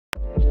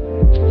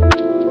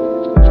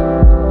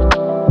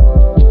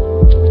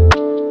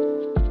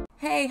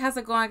how's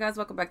it going, guys?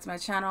 Welcome back to my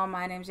channel.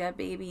 My name's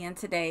Yettbaby, and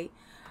today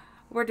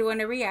we're doing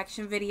a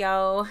reaction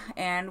video,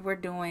 and we're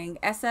doing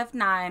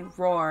Sf9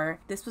 Roar.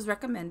 This was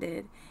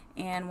recommended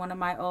in one of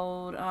my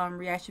old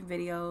reaction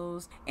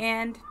videos,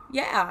 and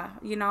yeah,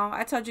 you know,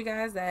 I told you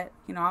guys that,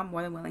 you know, I'm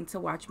more than willing to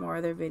watch more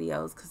of their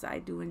videos because I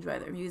do enjoy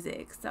their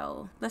music.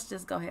 So let's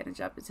just go ahead and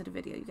jump into the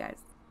video, you guys.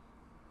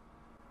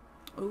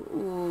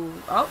 Ooh,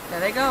 oh, there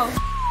they go.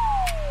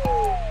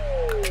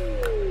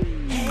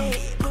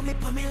 Hey, put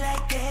me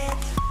like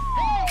that.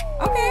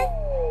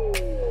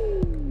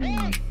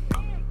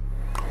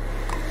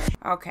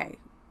 Okay,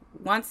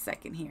 one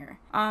second here.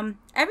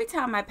 Every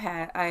time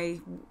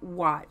I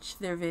watch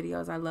their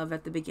videos, I love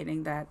at the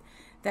beginning that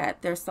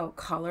they're so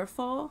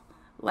colorful,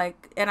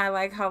 like, and I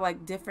like how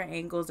like different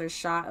angles are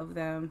shot of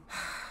them.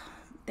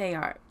 They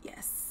are,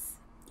 yes,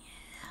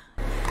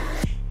 yeah.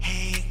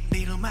 Hey,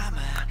 little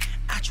mama,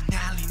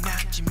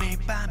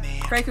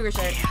 Freddy Krueger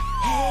shirt.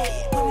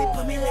 Hey,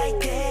 put me like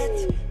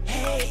that.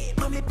 Hey,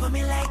 put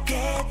me like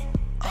that.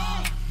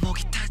 Oh,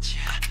 목이 타자,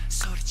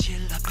 소리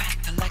질러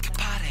battle like a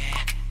party.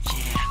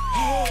 Yeah.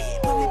 Hey,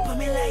 put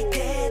me like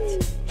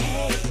that.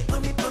 Hey,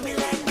 put me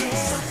like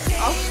that.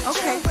 Oh,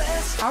 okay.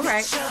 All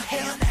right.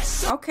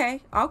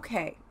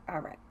 Okay. All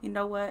right. You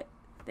know what?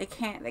 They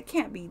can't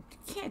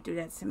do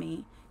that to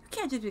me. You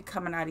can't just be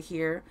coming out of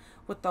here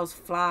with those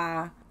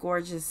fly,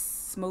 gorgeous,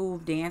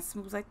 smooth dance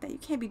moves like that. You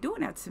can't be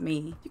doing that to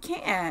me. You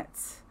can't.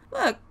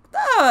 Look.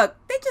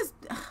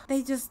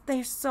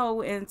 They're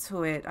so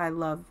into it. I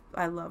love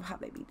how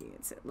they be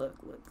dancing. Look,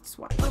 just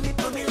watch. Put me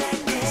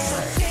like that.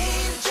 So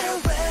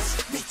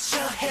dangerous. With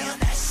your hair,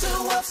 that's so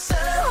absurd.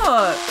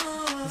 Look.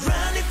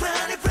 Run.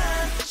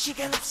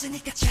 시간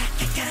없으니까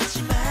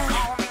착각하지 마.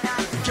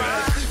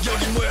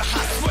 여기 뭐야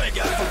hot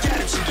swagger.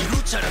 forget it.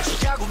 루차를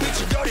취하고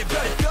미친 별이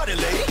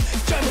lady.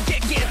 젊은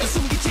깨끼에도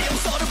숨기지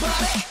없어도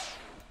body.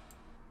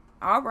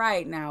 All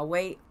right, now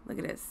wait. Look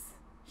at this.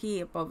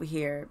 He up over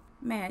here.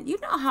 Man, you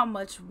know how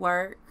much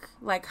work,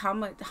 like how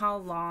much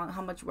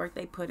work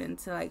they put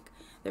into like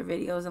their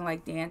videos and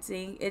like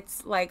dancing.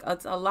 It's like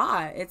it's a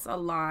lot.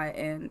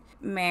 And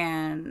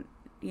man,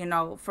 you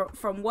know,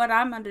 from what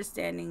I'm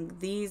understanding,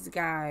 these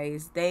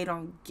guys, they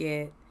don't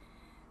get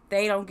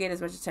as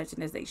much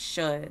attention as they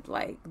should.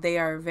 Like, they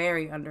are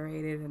very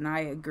underrated, and I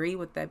agree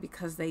with that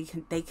because they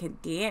can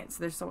dance.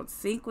 They're so in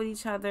sync with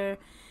each other,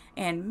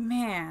 and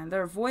man,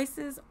 their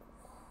voices.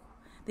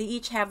 They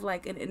each have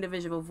like an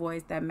individual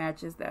voice that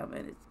matches them,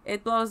 and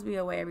it blows me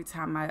away every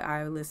time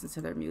I listen to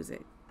their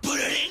music. Put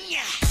it in ya.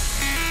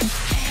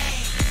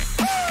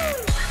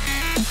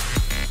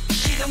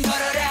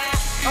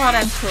 Oh,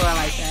 that's cool. I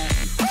like that.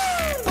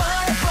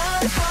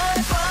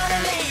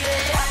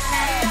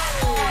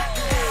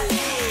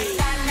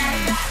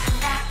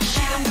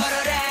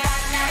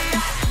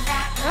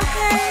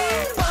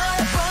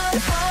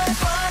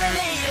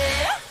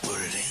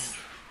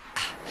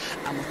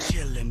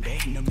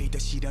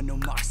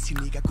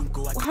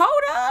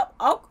 Hold up.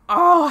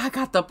 Oh, I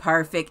got the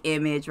perfect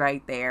image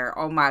right there.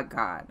 Oh my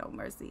God, no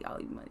mercy. Oh,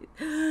 you money.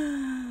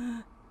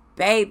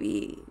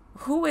 Baby,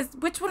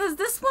 which one is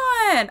this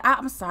one?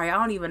 I'm sorry, I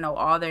don't even know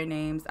all their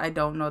names. I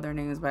don't know their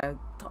names, but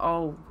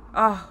oh,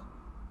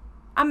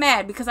 I'm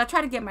mad because I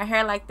tried to get my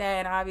hair like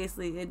that, and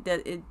obviously it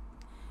didn't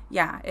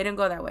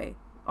go that way.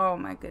 Oh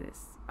my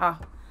goodness. Oh,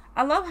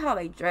 I love how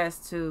they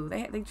dress too.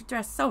 They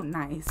dress so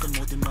nice.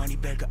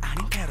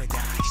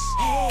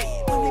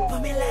 Hey,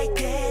 put me like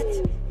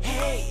that.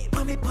 Hey,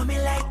 put me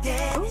like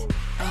that.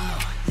 Oh,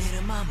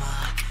 little mama,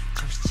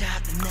 정신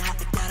잡는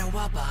나를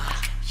따라와봐.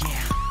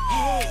 Yeah.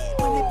 Hey,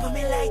 put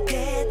me like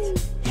that.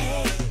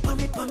 Hey, put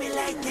me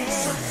like that.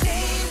 So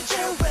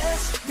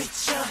dangerous,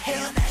 with your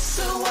hair, that's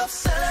so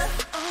absurd.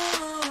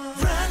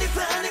 Run.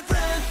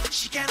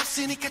 시간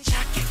없으니까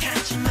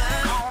착각하지 마.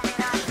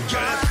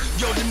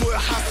 여기 뭐야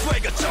hot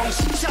swagger.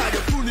 정신 차려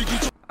분위기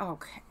좀.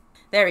 Okay,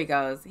 there he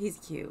goes. He's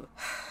cute.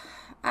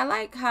 I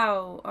like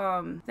how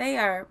they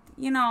are,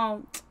 you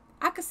know,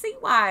 I could see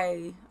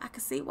why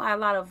a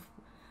lot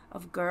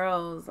of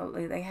girls,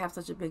 they have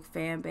such a big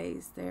fan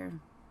base. They're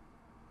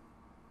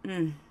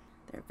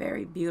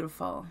very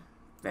beautiful.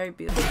 Very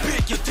beautiful.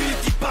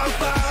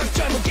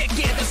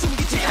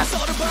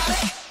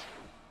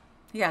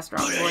 He got a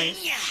strong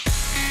voice.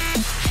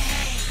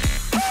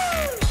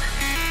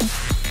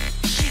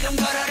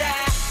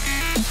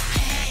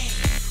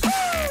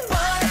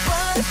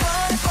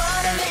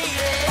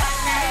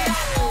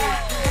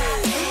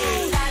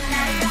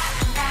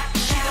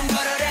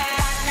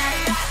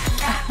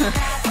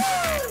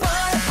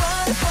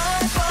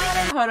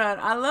 Hold on,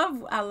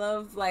 I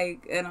love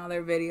like in all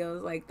their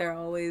videos, like they're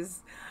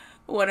always,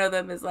 one of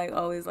them is like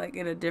always like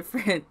in a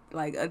different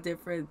like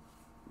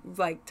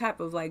type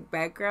of like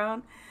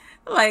background.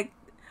 Like,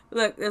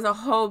 look, there's a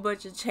whole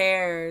bunch of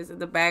chairs in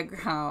the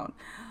background,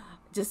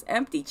 just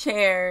empty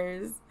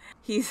chairs.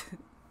 He's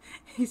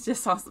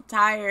just on some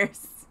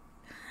tires,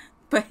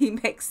 but he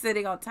makes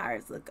sitting on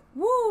tires look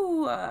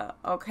woo.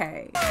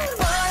 Okay.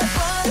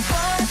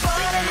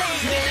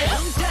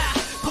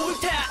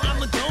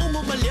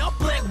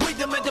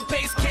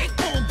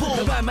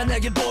 하지만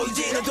내게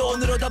보이지 너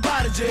돈으로 다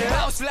바르지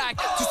Bounce like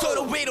두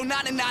서로 위로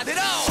나는 나대로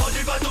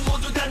어딜 봐도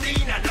모두 다 네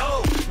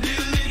나노 네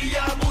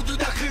일이야 모두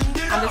다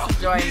흔들어 I'm just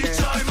enjoying this.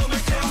 젊음을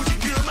태우지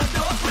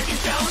그만둬 Break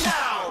it down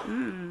now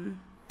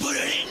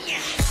부르링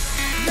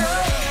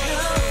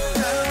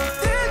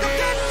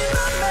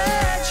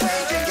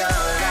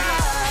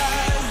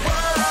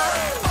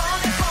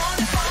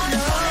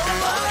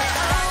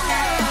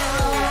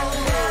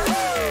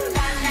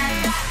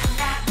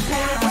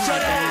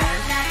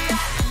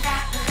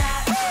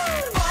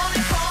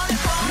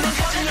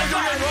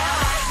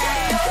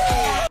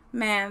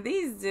Man,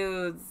 these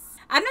dudes,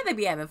 I know they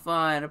be having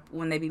fun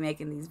when they be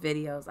making these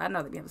videos. I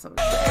know they be having so much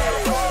fun.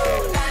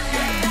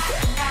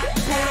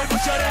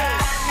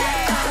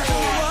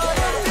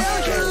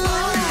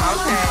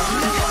 Okay.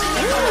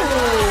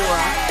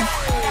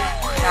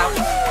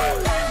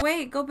 Ooh.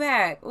 Wait, go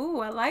back.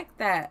 Ooh, I like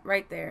that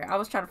right there. I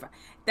was trying to find.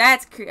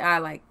 I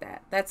like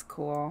that. That's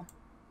cool.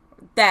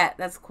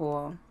 That's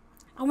cool.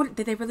 I wonder,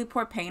 did they really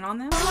pour paint on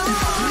them?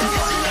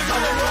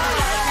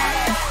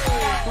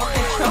 What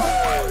they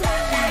chose?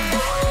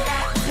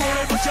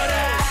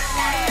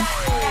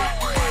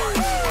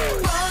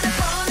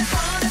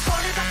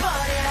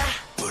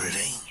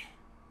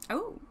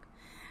 Oh,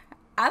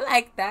 I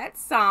like that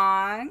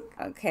song.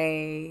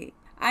 Okay,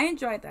 I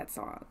enjoyed that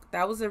song.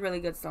 That was a really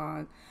good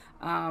song.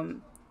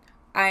 I'm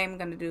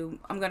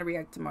gonna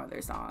react to more of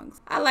their songs.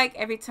 I like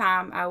every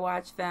time I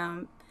watch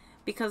them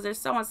because they're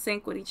so in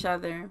sync with each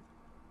other.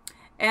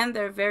 And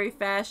they're very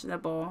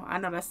fashionable. I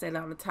know I say it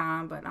all the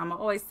time, but I'm going to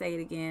always say it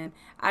again.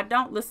 I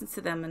don't listen to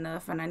them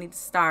enough, and I need to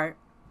start.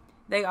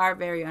 They are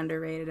very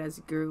underrated as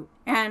a group.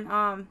 And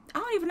I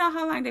don't even know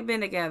how long they've been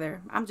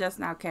together. I'm just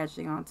now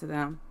catching on to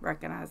them,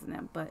 recognizing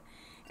them. But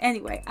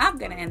anyway, I'm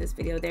going to end this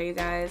video there, you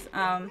guys.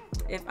 I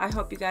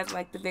hope you guys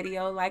liked the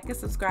video. Like and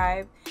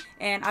subscribe.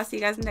 And I'll see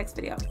you guys in the next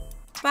video.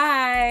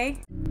 Bye!